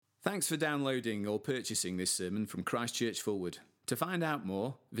Thanks for downloading or purchasing this sermon from Christ Church Fulwood. To find out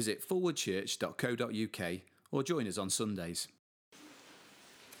more, visit fulwoodchurch.co.uk or join us on Sundays.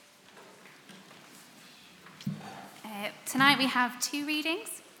 Tonight we have two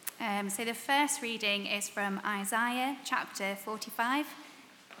readings. So the first reading is from Isaiah chapter 45,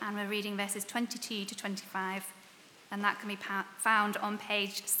 and we're reading verses 22 to 25, and that can be found on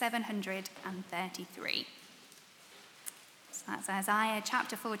page 733. So that's Isaiah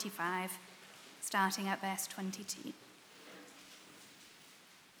chapter 45, starting at verse 22.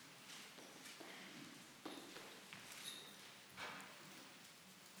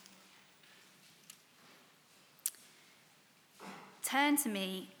 Turn to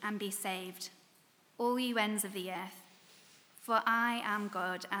me and be saved, all you ends of the earth, for I am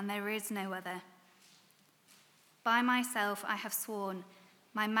God and there is no other. By myself I have sworn,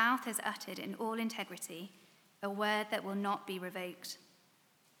 my mouth has uttered in all integrity a word that will not be revoked.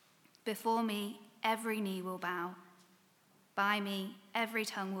 Before me every knee will bow, by me every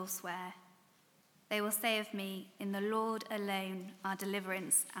tongue will swear. They will say of me, in the Lord alone are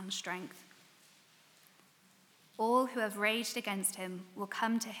deliverance and strength. All who have raged against him will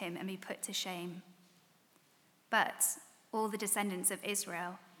come to him and be put to shame. But all the descendants of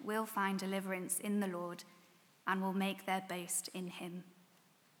Israel will find deliverance in the Lord and will make their boast in him.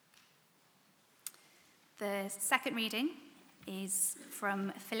 The second reading is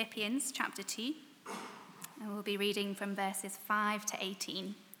from Philippians chapter 2, and we'll be reading from verses 5 to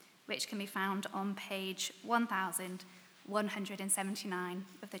 18, which can be found on page 1179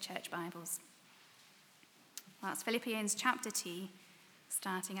 of the Church Bibles. That's Philippians chapter 2,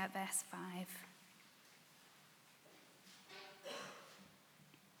 starting at verse 5.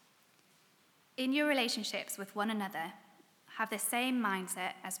 In your relationships with one another, have the same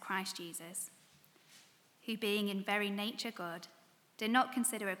mindset as Christ Jesus, who being in very nature God, did not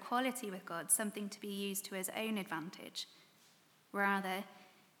consider equality with God something to be used to his own advantage. Rather,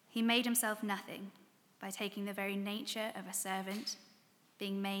 he made himself nothing by taking the very nature of a servant,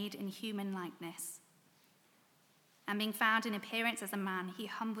 being made in human likeness. And being found in appearance as a man, he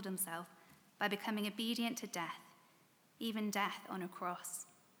humbled himself by becoming obedient to death, even death on a cross.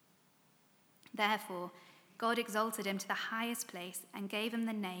 Therefore, God exalted him to the highest place and gave him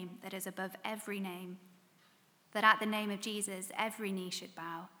the name that is above every name, that at the name of Jesus every knee should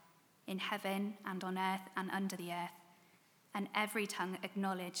bow, in heaven and on earth and under the earth, and every tongue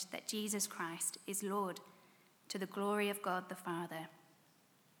acknowledge that Jesus Christ is Lord, to the glory of God the Father.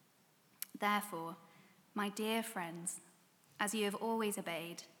 Therefore, my dear friends, as you have always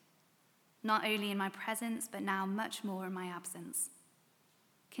obeyed, not only in my presence, but now much more in my absence,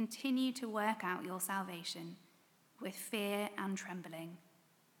 continue to work out your salvation with fear and trembling.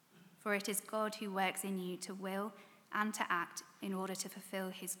 For it is God who works in you to will and to act in order to fulfill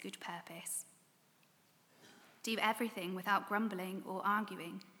his good purpose. Do everything without grumbling or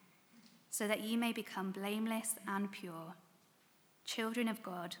arguing, so that you may become blameless and pure, children of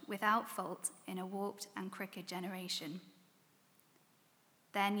God without fault in a warped and crooked generation.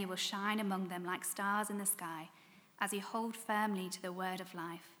 Then you will shine among them like stars in the sky as you hold firmly to the word of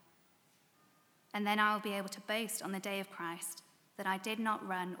life. And then I will be able to boast on the day of Christ that I did not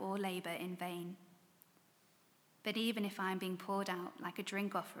run or labor in vain. But even if I am being poured out like a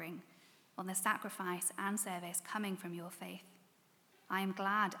drink offering on the sacrifice and service coming from your faith, I am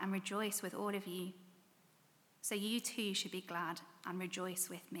glad and rejoice with all of you. So you too should be glad and rejoice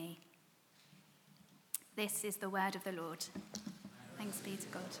with me. This is the word of the Lord. Thanks be to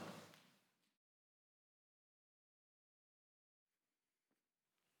God.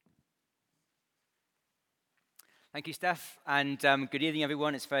 Thank you, Steph, and good evening,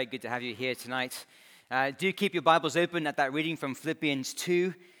 everyone. It's very good to have you here tonight. Do keep your Bibles open at that reading from Philippians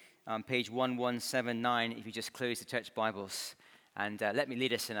 2, page 1179, if you just close the church Bibles. And let me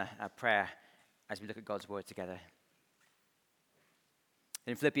lead us in a prayer as we look at God's word together.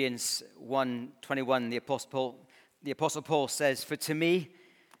 In Philippians 1:21, the Apostle Paul says, "For to me,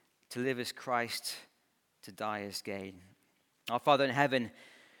 to live is Christ, to die is gain." Our Father in heaven,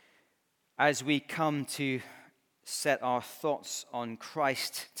 as we come to set our thoughts on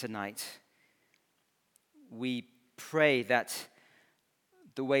Christ tonight, we pray that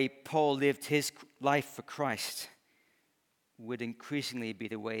the way Paul lived his life for Christ would increasingly be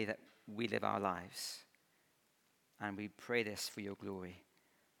the way that we live our lives. And we pray this for your glory.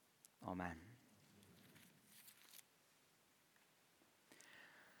 Amen.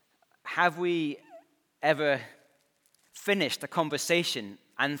 Have we ever finished a conversation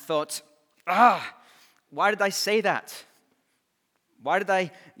and thought, why did I say that? Why did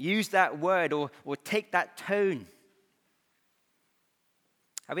I use that word or take that tone?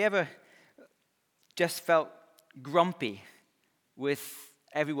 Have we ever just felt grumpy with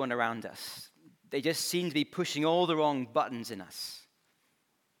everyone around us? They just seem to be pushing all the wrong buttons in us.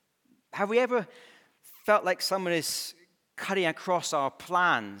 Have we ever felt like someone is cutting across our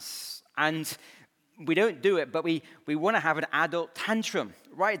plans and we don't do it, but we want to have an adult tantrum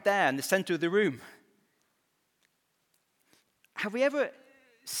right there in the center of the room? Have we ever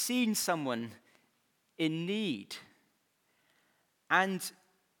seen someone in need and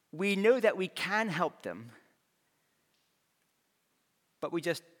we know that we can help them, but we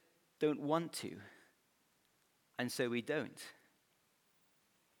just don't want to, and so we don't?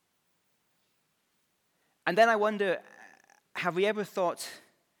 And then I wonder, have we ever thought,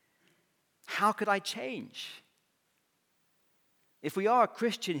 how could I change? If we are a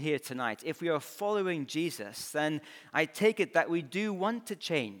Christian here tonight, if we are following Jesus, then I take it that we do want to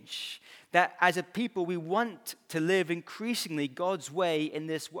change. That as a people, we want to live increasingly God's way in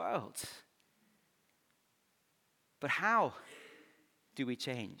this world. But how do we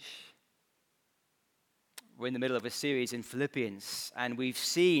change? We're in the middle of a series in Philippians, and we've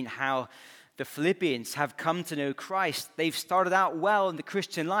seen how the Philippians have come to know Christ. They've started out well in the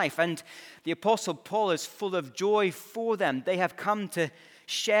Christian life, and the Apostle Paul is full of joy for them. They have come to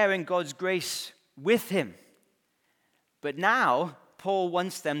share in God's grace with him. But now, Paul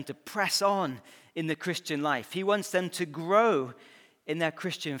wants them to press on in the Christian life. He wants them to grow in their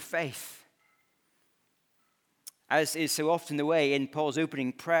Christian faith. As is so often the way in Paul's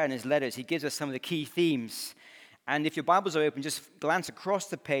opening prayer in his letters, he gives us some of the key themes. And if your Bibles are open, just glance across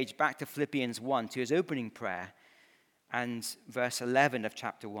the page back to Philippians 1, to his opening prayer, and verse 11 of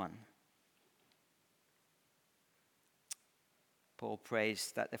chapter 1. Paul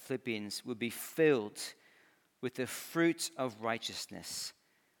prays that the Philippians would be filled with the fruit of righteousness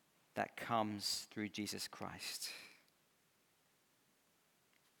that comes through Jesus Christ.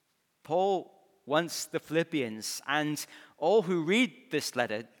 Paul wants the Philippians and all who read this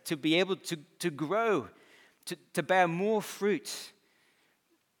letter to be able to grow, to bear more fruit.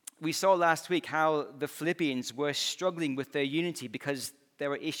 We saw last week how the Philippians were struggling with their unity because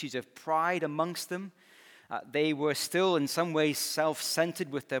there were issues of pride amongst them. They were still in some ways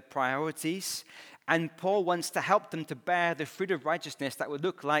self-centered with their priorities. And Paul wants to help them to bear the fruit of righteousness that would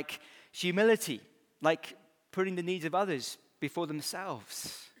look like humility, like putting the needs of others before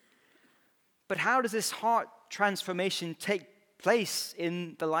themselves. But how does this heart transformation take place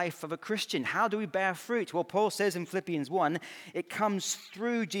in the life of a Christian? How do we bear fruit? Well, Paul says in Philippians 1, it comes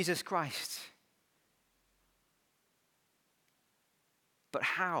through Jesus Christ. But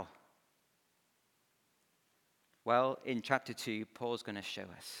how? Well, in chapter 2, Paul's going to show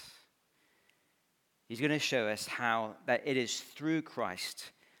us. He's going to show us how that it is through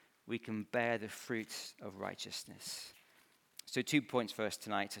Christ we can bear the fruits of righteousness. So 2 points for us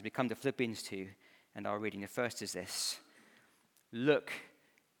tonight as we come to Philippians 2 and our reading. The first is this: look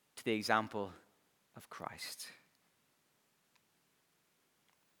to the example of Christ.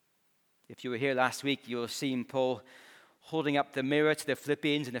 If you were here last week, you'll have seen Paul holding up the mirror to the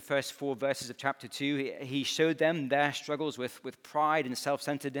Philippians in the first 4 verses of chapter 2. He showed them their struggles with pride and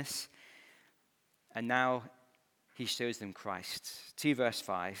self-centeredness. And now he shows them Christ. 2 verse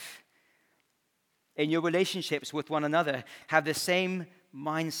 5. In your relationships with one another, have the same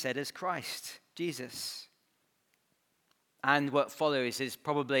mindset as Christ, Jesus. And what follows is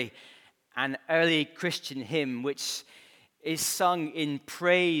probably an early Christian hymn which is sung in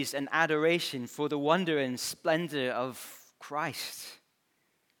praise and adoration for the wonder and splendor of Christ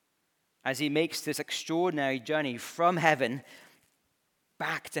as he makes this extraordinary journey from heaven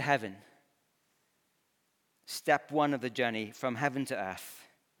back to heaven. Step 1 of the journey, from heaven to earth.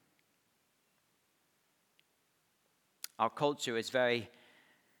 Our culture is very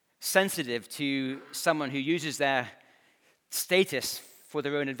sensitive to someone who uses their status for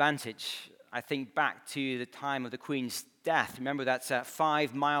their own advantage. I think back to the time of the Queen's death. Remember that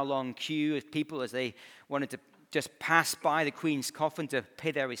 5-mile-long queue of people as they wanted to just pass by the Queen's coffin to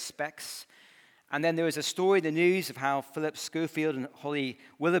pay their respects. And then there was a story in the news of how Philip Schofield and Holly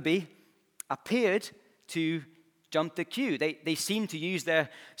Willoughby appeared to jump the queue. They seemed to use their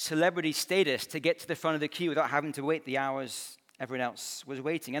celebrity status to get to the front of the queue without having to wait the hours everyone else was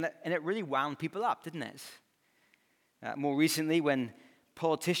waiting. And it really wound people up, didn't it? More recently, when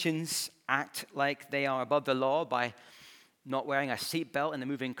politicians act like they are above the law by not wearing a seatbelt in the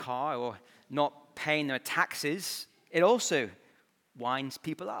moving car or not paying their taxes, it also winds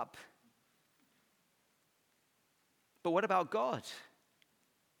people up. But what about God?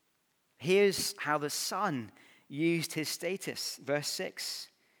 Here's how the Son used his status. Verse 6.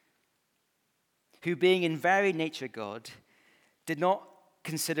 Who being in very nature God, did not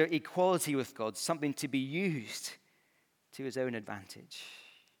consider equality with God something to be used to his own advantage.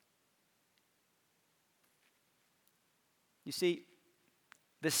 You see,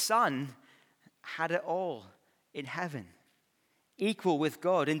 the Son had it all in heaven, equal with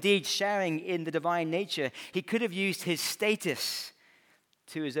God, indeed sharing in the divine nature. He could have used his status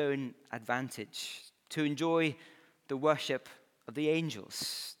to his own advantage, to enjoy the worship of the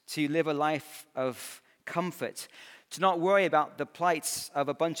angels, to live a life of comfort, to not worry about the plights of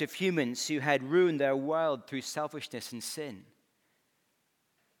a bunch of humans who had ruined their world through selfishness and sin.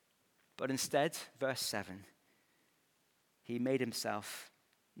 But instead, verse 7, he made himself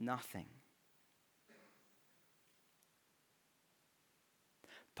nothing.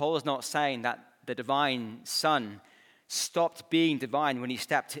 Paul is not saying that the divine Son stopped being divine when he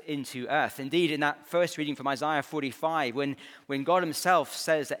stepped into earth. Indeed, in that first reading from Isaiah 45, when God himself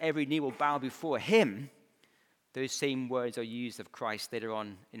says that every knee will bow before him, those same words are used of Christ later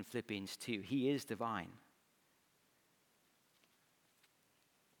on in Philippians 2. He is divine.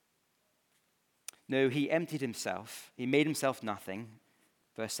 No, he emptied himself. He made himself nothing.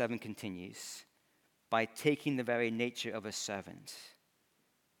 Verse 7 continues, by taking the very nature of a servant,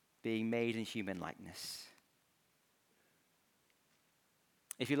 being made in human likeness.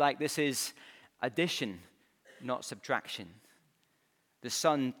 If you like, this is addition, not subtraction. The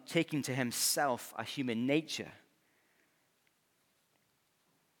Son taking to himself a human nature.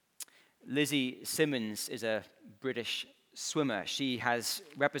 Lizzie Simmons is a British swimmer. She has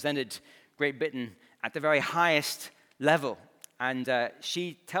represented Great Britain at the very highest level. And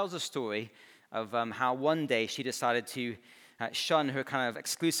she tells a story of how one day she decided to shun her kind of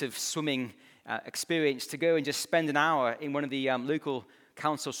exclusive swimming experience to go and just spend an hour in one of the local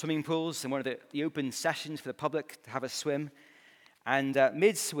council swimming pools and one of the open sessions for the public to have a swim. And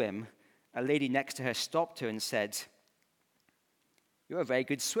mid-swim, a lady next to her stopped her and said, "You're a very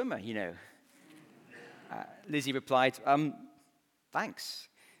good swimmer, you know." Lizzie replied, "Thanks."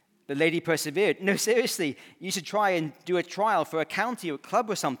 The lady persevered. "No, seriously, you should try and do a trial for a county or club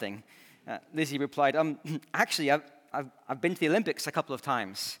or something." Lizzie replied, "Actually, I've been to the Olympics a couple of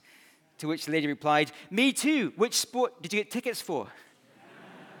times." To which the lady replied, "Me too. Which sport did you get tickets for?"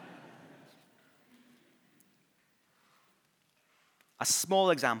 A small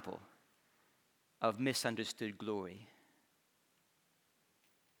example of misunderstood glory.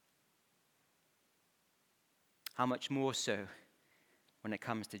 How much more so when it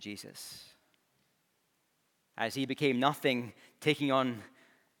comes to Jesus? As he became nothing, taking on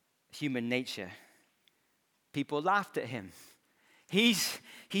human nature, people laughed at him. He's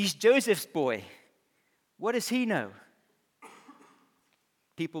Joseph's boy. What does he know?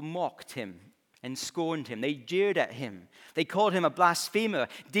 People mocked him and scorned him. They jeered at him. They called him a blasphemer,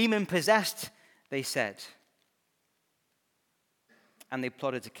 demon-possessed, they said. And they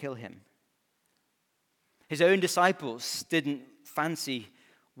plotted to kill him. His own disciples didn't fancy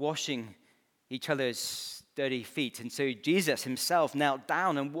washing each other's dirty feet, and so Jesus himself knelt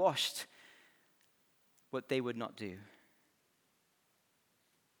down and washed what they would not do.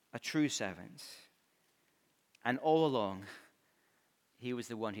 A true servant. And all along, he was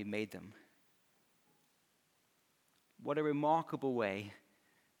the one who made them. What a remarkable way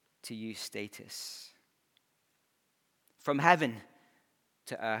to use status. From heaven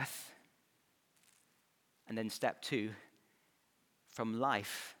to earth. And then step 2, from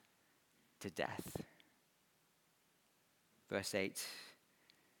life to death. Verse 8.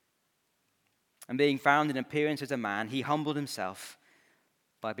 And being found in appearance as a man, he humbled himself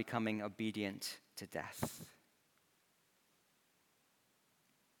by becoming obedient to death.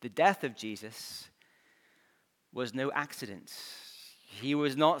 The death of Jesus was no accident. He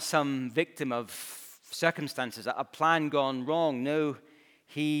was not some victim of circumstances, a plan gone wrong. No,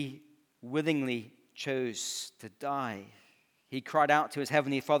 he willingly chose to die. He cried out to his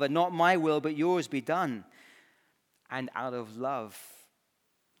heavenly Father, "Not my will, but yours be done." And out of love,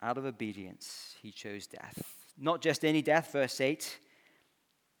 out of obedience, he chose death. Not just any death, verse 8,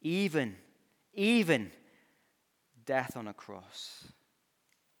 even death on a cross.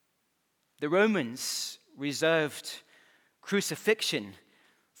 The Romans reserved crucifixion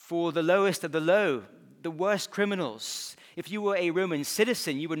for the lowest of the low, the worst criminals. If you were a Roman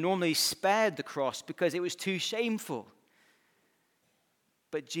citizen, you were normally spared the cross because it was too shameful.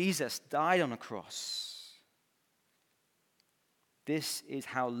 But Jesus died on a cross. This is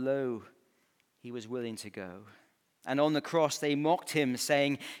how low he was willing to go. And on the cross, they mocked him,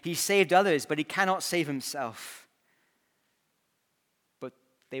 saying, "He saved others, but he cannot save himself." But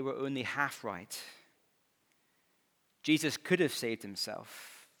they were only half right. Jesus could have saved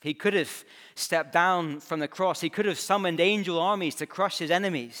himself. He could have stepped down from the cross. He could have summoned angel armies to crush his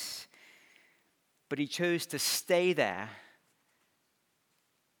enemies. But he chose to stay there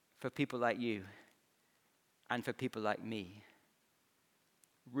for people like you and for people like me.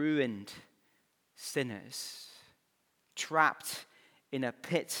 Ruined sinners, trapped in a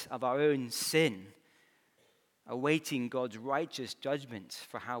pit of our own sin, awaiting God's righteous judgment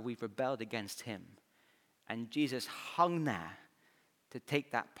for how we've rebelled against him. And Jesus hung there to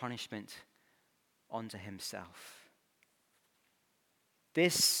take that punishment onto himself.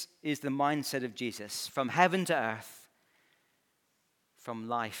 This is the mindset of Jesus, from heaven to earth, from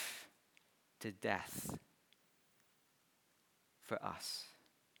life to death, for us.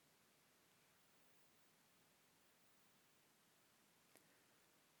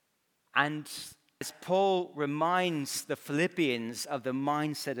 And as Paul reminds the Philippians of the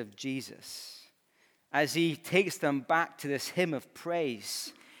mindset of Jesus, as he takes them back to this hymn of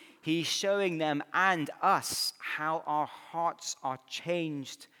praise, he's showing them and us how our hearts are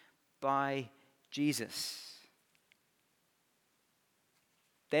changed by Jesus.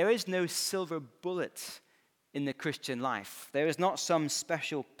 There is no silver bullet in the Christian life. There is not some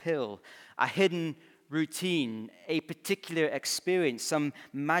special pill, a hidden routine, a particular experience, some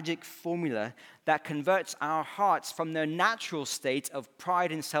magic formula that converts our hearts from their natural state of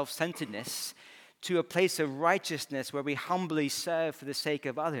pride and self-centeredness to a place of righteousness where we humbly serve for the sake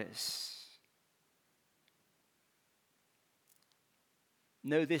of others.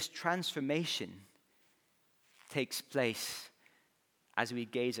 No, this transformation takes place as we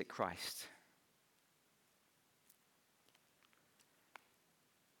gaze at Christ.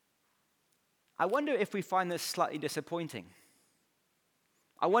 I wonder if we find this slightly disappointing.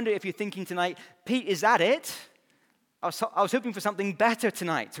 I wonder if you're thinking tonight, Pete, is that it? I was hoping for something better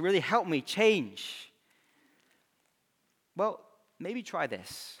tonight to really help me change. Well, maybe try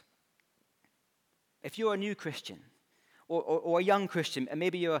this. If you're a new Christian or a young Christian, and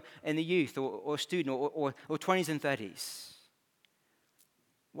maybe you're in the youth or student or 20s and 30s,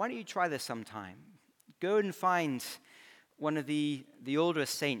 why don't you try this sometime? Go and find one of the older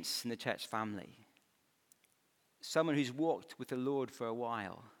saints in the church family, someone who's walked with the Lord for a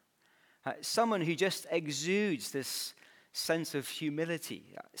while. Someone who just exudes this sense of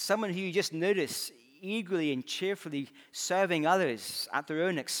humility. Someone who you just notice eagerly and cheerfully serving others at their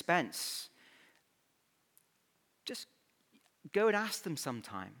own expense. Just go and ask them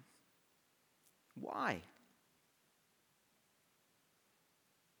sometime. Why?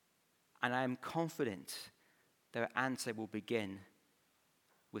 And I am confident their answer will begin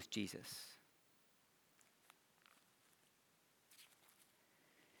with Jesus.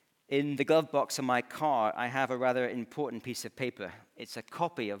 In the glove box of my car, I have a rather important piece of paper. It's a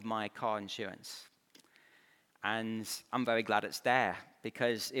copy of my car insurance. And I'm very glad it's there,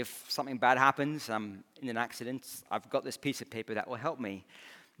 because if something bad happens, I'm in an accident, I've got this piece of paper that will help me.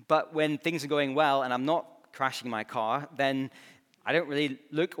 But when things are going well and I'm not crashing my car, then I don't really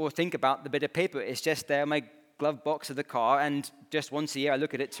look or think about the bit of paper. It's just there in my glove box of the car, and just once a year I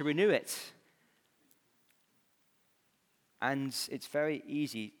look at it to renew it. And it's very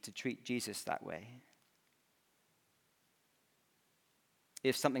easy to treat Jesus that way.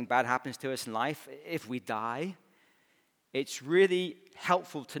 If something bad happens to us in life, if we die, it's really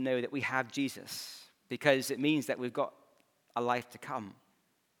helpful to know that we have Jesus, because it means that we've got a life to come.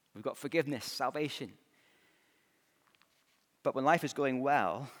 We've got forgiveness, salvation. But when life is going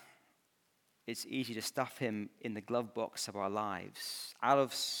well, it's easy to stuff him in the glove box of our lives, out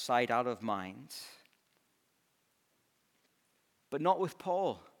of sight, out of mind. But not with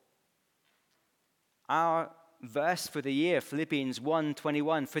Paul. Our verse for the year, Philippians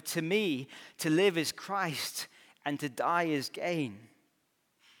 1:21, for to me, to live is Christ, and to die is gain.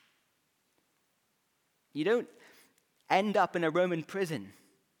 You don't end up in a Roman prison,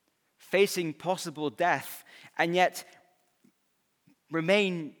 facing possible death, and yet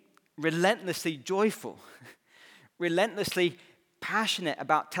remain relentlessly joyful, relentlessly passionate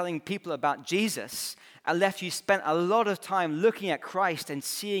about telling people about Jesus, unless you spent a lot of time looking at Christ and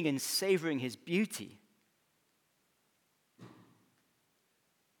seeing and savoring his beauty.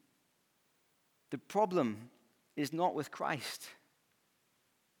 The problem is not with Christ.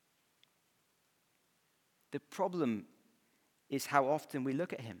 The problem is how often we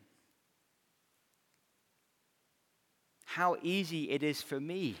look at him. How easy it is for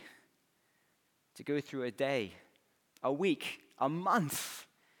me to go through a day, a week, a month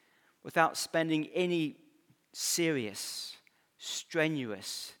without spending any serious,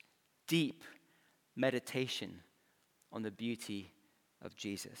 strenuous, deep meditation on the beauty of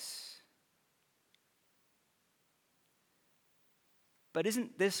Jesus. But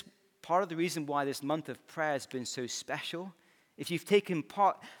isn't this part of the reason why this month of prayer has been so special? If you've taken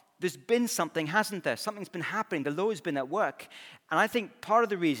part, there's been something, hasn't there? Something's been happening. The Lord's been at work. And I think part of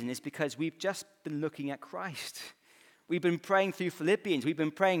the reason is because we've just been looking at Christ. We've been praying through Philippians. We've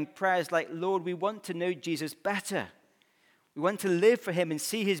been praying prayers like, Lord, we want to know Jesus better. We want to live for him and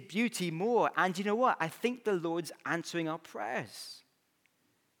see his beauty more. And you know what? I think the Lord's answering our prayers.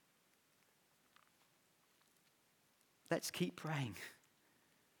 Let's keep praying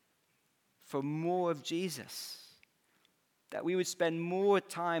for more of Jesus. That we would spend more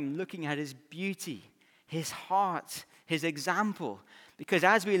time looking at his beauty, his heart, his example. Because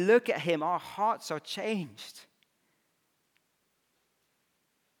as we look at him, our hearts are changed.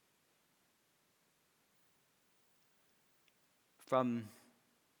 From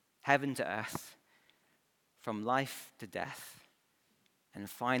heaven to earth, from life to death, and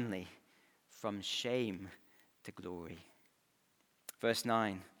finally, from shame to glory. Verse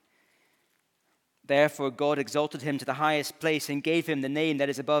 9. Therefore God exalted him to the highest place and gave him the name that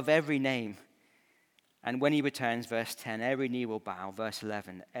is above every name. And when he returns, verse 10, every knee will bow. Verse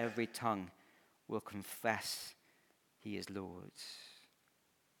 11, every tongue will confess he is Lord.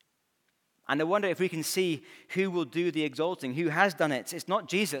 And I wonder if we can see who will do the exalting, who has done it. It's not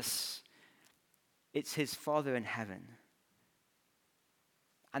Jesus. It's his Father in heaven.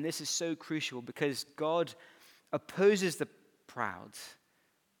 And this is so crucial because God opposes the proud,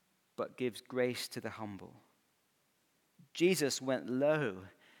 but gives grace to the humble. Jesus went low,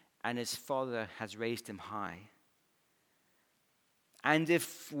 and his Father has raised him high. And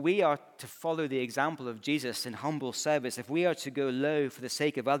if we are to follow the example of Jesus in humble service, if we are to go low for the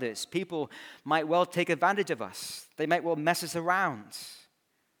sake of others, people might well take advantage of us. They might well mess us around.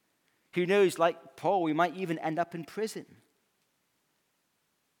 Who knows, like Paul, we might even end up in prison.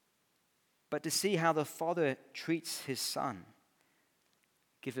 But to see how the Father treats his Son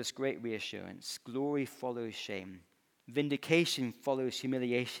gives us great reassurance. Glory follows shame. Vindication follows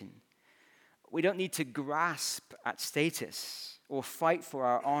humiliation. We don't need to grasp at status or fight for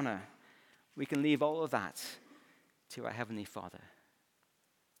our honor. We can leave all of that to our Heavenly Father.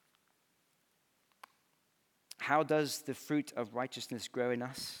 How does the fruit of righteousness grow in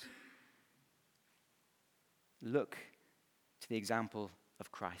us? Look to the example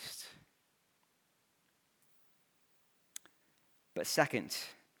of Christ. But second,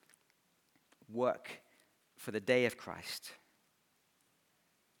 work for the day of Christ.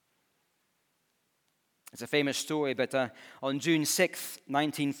 It's a famous story, but on June 6th,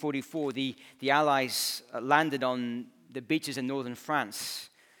 1944, the Allies landed on the beaches in northern France,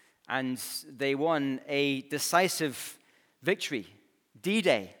 and they won a decisive victory,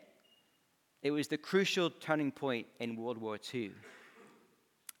 D-Day. It was the crucial turning point in World War II.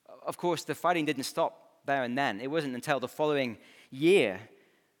 Of course, the fighting didn't stop there and then. It wasn't until the following year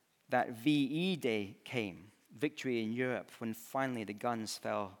that VE Day came, victory in Europe, when finally the guns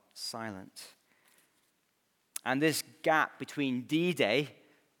fell silent. And this gap between D-Day,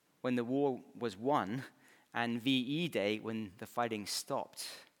 when the war was won, and VE Day, when the fighting stopped,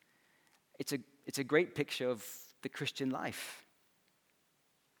 it's a great picture of the Christian life.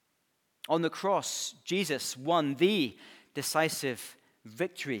 On the cross, Jesus won the decisive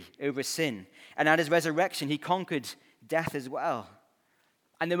victory over sin. And at his resurrection, he conquered death as well.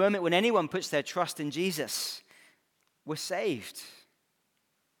 And the moment when anyone puts their trust in Jesus, we're saved.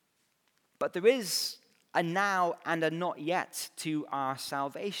 But there is a now and a not yet to our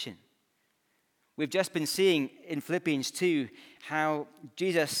salvation. We've just been seeing in Philippians 2 how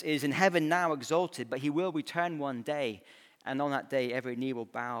Jesus is in heaven now exalted, but he will return one day, and on that day every knee will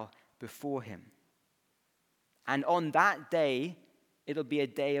bow before him. And on that day, it'll be a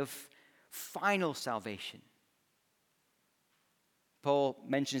day of final salvation. Paul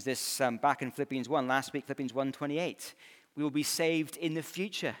mentions this back in Philippians 1, last week, Philippians 1:28. We will be saved in the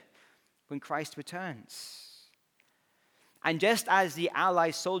future when Christ returns. And just as the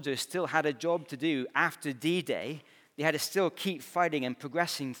Allied soldiers still had a job to do after D-Day, they had to still keep fighting and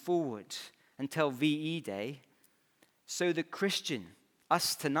progressing forward until VE Day, so the Christian,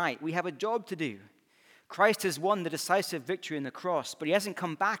 us tonight, we have a job to do. Christ has won the decisive victory in the cross, but he hasn't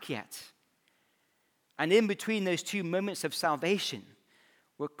come back yet. And in between those two moments of salvation,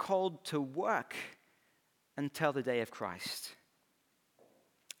 we're called to work until the day of Christ.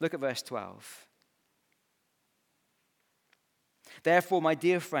 Look at verse 12. Therefore, my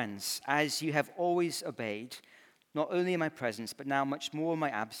dear friends, as you have always obeyed, not only in my presence, but now much more in my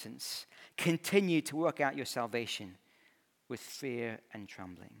absence, continue to work out your salvation with fear and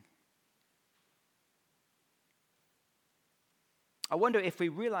trembling. I wonder if we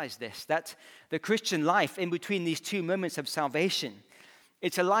realize this, that the Christian life in between these two moments of salvation,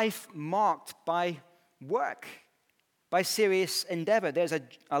 It's a life marked by work, by serious endeavor. There's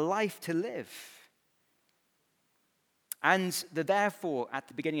a life to live. And the therefore at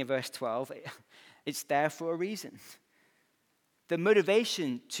the beginning of verse 12, it's there for a reason. The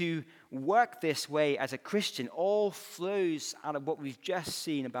motivation to work this way as a Christian all flows out of what we've just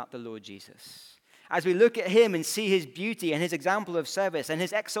seen about the Lord Jesus. As we look at him and see his beauty and his example of service and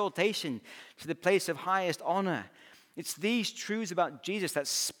his exaltation to the place of highest honor, it's these truths about Jesus that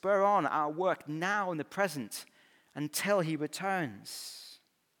spur on our work now in the present until he returns.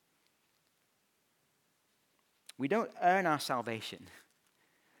 We don't earn our salvation.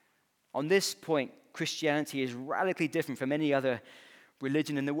 On this point, Christianity is radically different from any other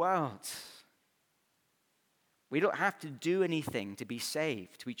religion in the world. We don't have to do anything to be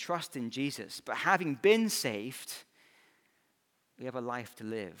saved. We trust in Jesus. But having been saved, we have a life to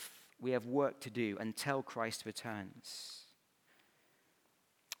live. We have work to do until Christ returns.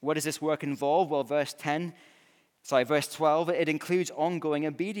 What does this work involve? Well, verse 12, it includes ongoing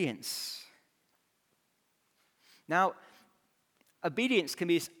obedience. Now, obedience can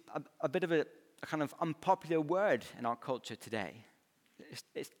be a bit of a kind of unpopular word in our culture today.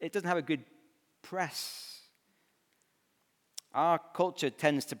 It doesn't have a good press. Our culture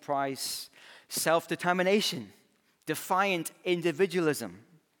tends to prize self-determination, defiant individualism.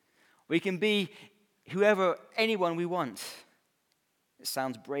 We can be anyone we want. It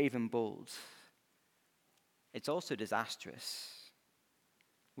sounds brave and bold. It's also disastrous.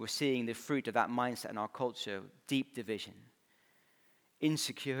 We're seeing the fruit of that mindset in our culture: deep division,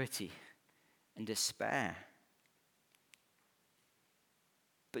 insecurity, and despair.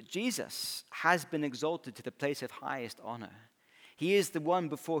 But Jesus has been exalted to the place of highest honor. He is the one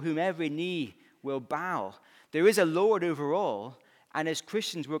before whom every knee will bow. There is a Lord over all, and as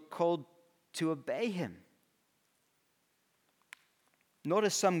Christians we're called to obey him. Not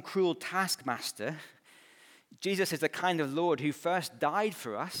as some cruel taskmaster. Jesus is the kind of Lord who first died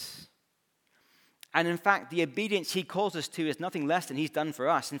for us. And in fact, the obedience he calls us to is nothing less than he's done for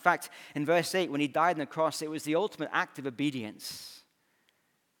us. In fact, in verse 8, when he died on the cross, it was the ultimate act of obedience.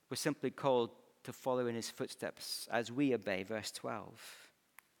 We're simply called to follow in his footsteps as we obey, verse 12.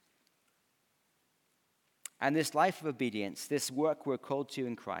 And this life of obedience, this work we're called to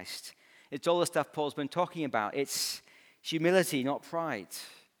in Christ, it's all the stuff Paul's been talking about. It's humility, not pride.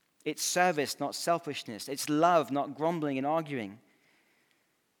 It's service, not selfishness. It's love, not grumbling and arguing.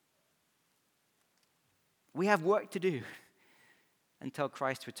 We have work to do until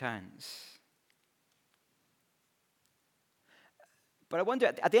Christ returns. But I wonder,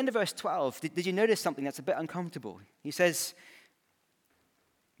 at the end of verse 12, did you notice something that's a bit uncomfortable? He says,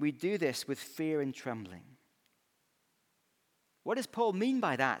 we do this with fear and trembling. What does Paul mean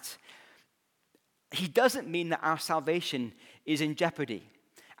by that? He doesn't mean that our salvation is in jeopardy,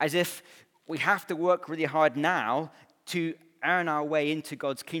 as if we have to work really hard now to earn our way into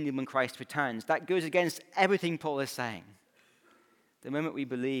God's kingdom when Christ returns. That goes against everything Paul is saying. The moment we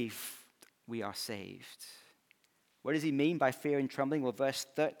believe, we are saved. What does he mean by fear and trembling? Well, verse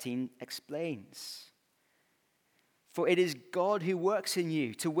 13 explains. For it is God who works in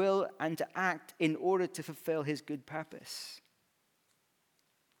you to will and to act in order to fulfill his good purpose.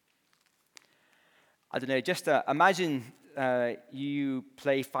 I don't know, just imagine you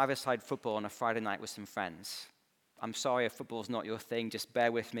play five-a-side football on a Friday night with some friends. I'm sorry if football's not your thing, just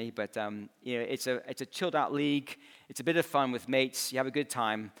bear with me. But it's a chilled-out league. It's a bit of fun with mates. You have a good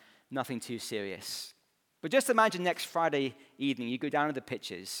time, nothing too serious. But just imagine next Friday evening, you go down to the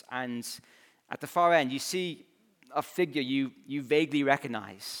pitches, and at the far end, you see a figure you vaguely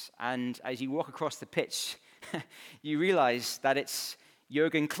recognize. And as you walk across the pitch, you realize that it's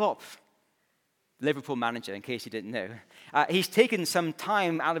Jurgen Klopp, Liverpool manager, in case you didn't know. He's taken some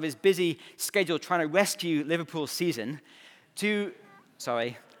time out of his busy schedule trying to rescue Liverpool's season to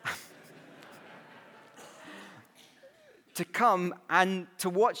come and to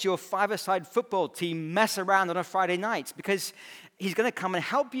watch your five-a-side football team mess around on a Friday night, because he's going to come and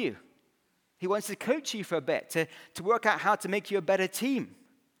help you. He wants to coach you for a bit, to work out how to make you a better team.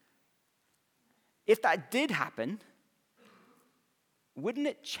 If that did happen, wouldn't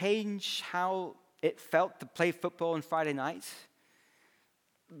it change how it felt to play football on Friday nights?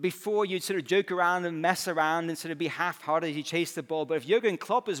 Before, you'd sort of joke around and mess around and sort of be half-hearted as you chase the ball. But if Jurgen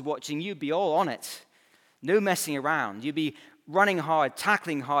Klopp is watching, you'd be all on it. No messing around. You'd be running hard,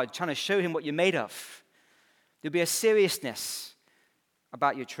 tackling hard, trying to show him what you're made of. There'd be a seriousness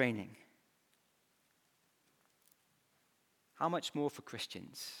about your training. How much more for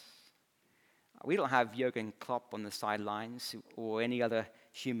Christians? We don't have Jurgen Klopp on the sidelines or any other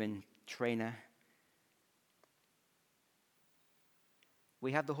human trainer.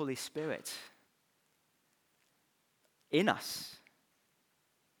 We have the Holy Spirit in us.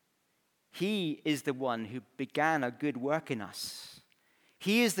 He is the one who began a good work in us.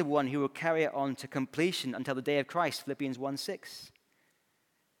 He is the one who will carry it on to completion until the day of Christ, Philippians 1:6.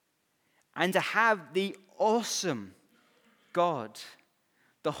 And to have the awesome God,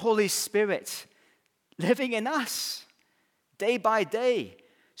 the Holy Spirit, living in us day by day,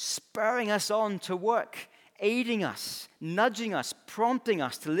 spurring us on to work, aiding us, nudging us, prompting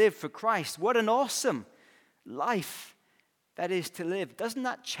us to live for Christ. What an awesome life that is to live. Doesn't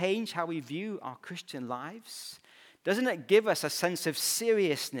that change how we view our Christian lives? Doesn't it give us a sense of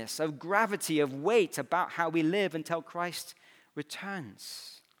seriousness, of gravity, of weight about how we live until Christ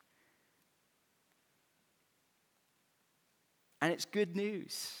returns? And it's good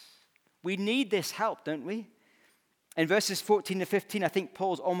news. We need this help, don't we? In verses 14 to 15, I think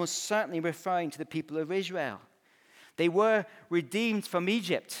Paul's almost certainly referring to the people of Israel. They were redeemed from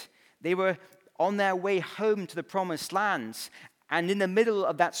Egypt. They were on their way home to the promised lands. And in the middle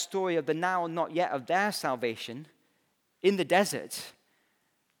of that story of the now and not yet of their salvation, in the desert,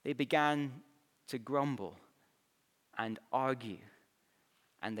 they began to grumble and argue,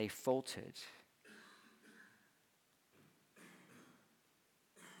 and they faltered.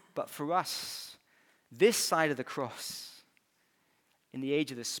 But for us, this side of the cross, in the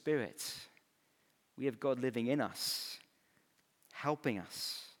age of the Spirit, we have God living in us, helping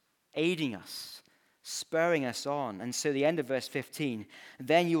us, aiding us, spurring us on. And so the end of verse 15,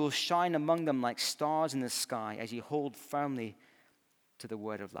 then you will shine among them like stars in the sky as you hold firmly to the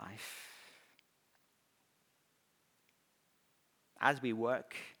word of life. As we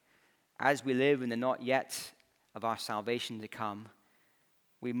work, as we live in the not yet of our salvation to come,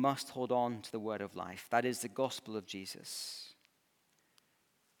 we must hold on to the word of life. That is the gospel of Jesus.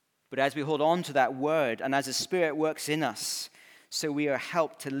 But as we hold on to that word, and as the Spirit works in us, so we are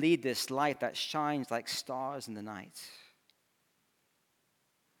helped to lead this light that shines like stars in the night.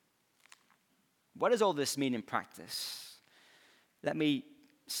 What does all this mean in practice? Let me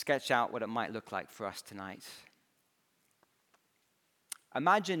sketch out what it might look like for us tonight.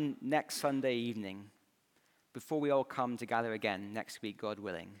 Imagine next Sunday evening, before we all come to gather again next week, God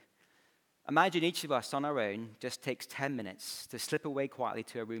willing. Imagine each of us on our own just takes 10 minutes to slip away quietly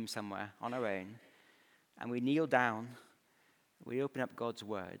to a room somewhere on our own, and we kneel down, we open up God's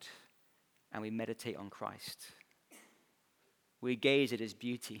word, and we meditate on Christ. We gaze at his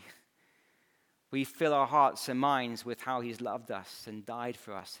beauty. We fill our hearts and minds with how he's loved us and died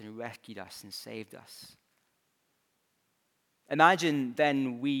for us and rescued us and saved us. Imagine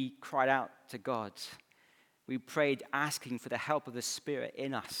then we cried out to God. We prayed asking for the help of the Spirit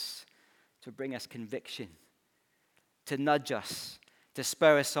in us to bring us conviction, to nudge us, to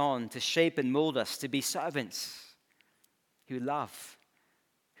spur us on, to shape and mold us, to be servants who love,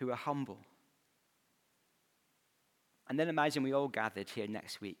 who are humble. And then imagine we all gathered here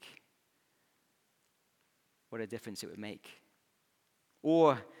next week. What a difference it would make.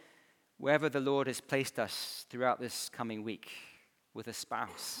 Or wherever the Lord has placed us throughout this coming week, with a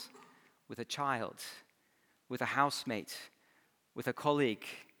spouse, with a child, with a housemate, with a colleague,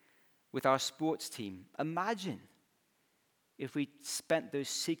 with our sports team. Imagine if we spent those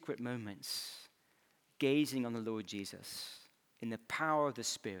secret moments gazing on the Lord Jesus in the power of the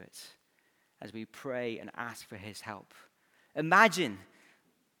Spirit as we pray and ask for his help. Imagine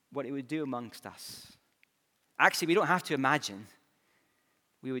what it would do amongst us. Actually, we don't have to imagine.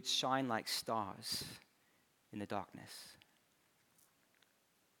 We would shine like stars in the darkness.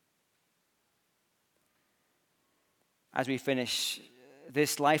 As we finish,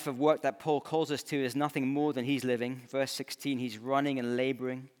 this life of work that Paul calls us to is nothing more than he's living. Verse 16, he's running and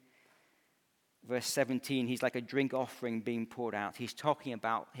laboring. Verse 17, he's like a drink offering being poured out. He's talking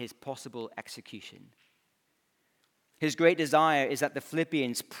about his possible execution. His great desire is that the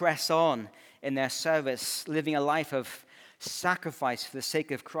Philippians press on in their service, living a life of sacrifice for the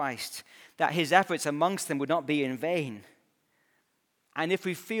sake of Christ, that his efforts amongst them would not be in vain. And if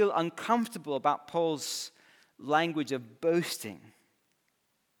we feel uncomfortable about Paul's language of boasting,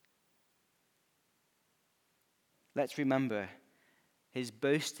 let's remember his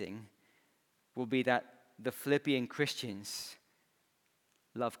boasting will be that the Philippian Christians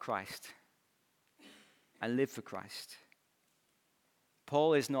love Christ and live for Christ.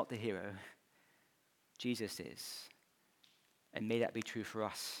 Paul is not the hero. Jesus is. And may that be true for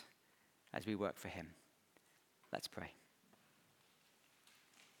us as we work for him. Let's pray.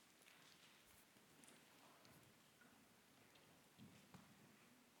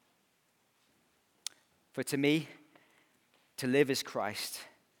 For to me, to live is Christ,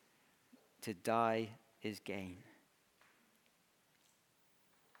 to die is gain.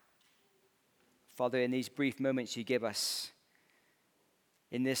 Father, in these brief moments you give us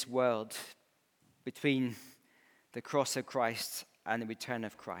in this world between the cross of Christ and the return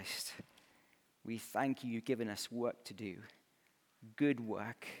of Christ, we thank you, you've given us work to do, good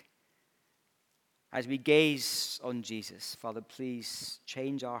work. As we gaze on Jesus, Father, please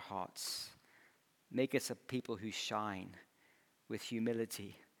change our hearts. Make us a people who shine with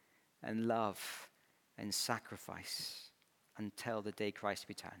humility and love and sacrifice until the day Christ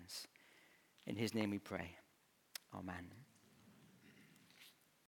returns. In his name we pray. Amen.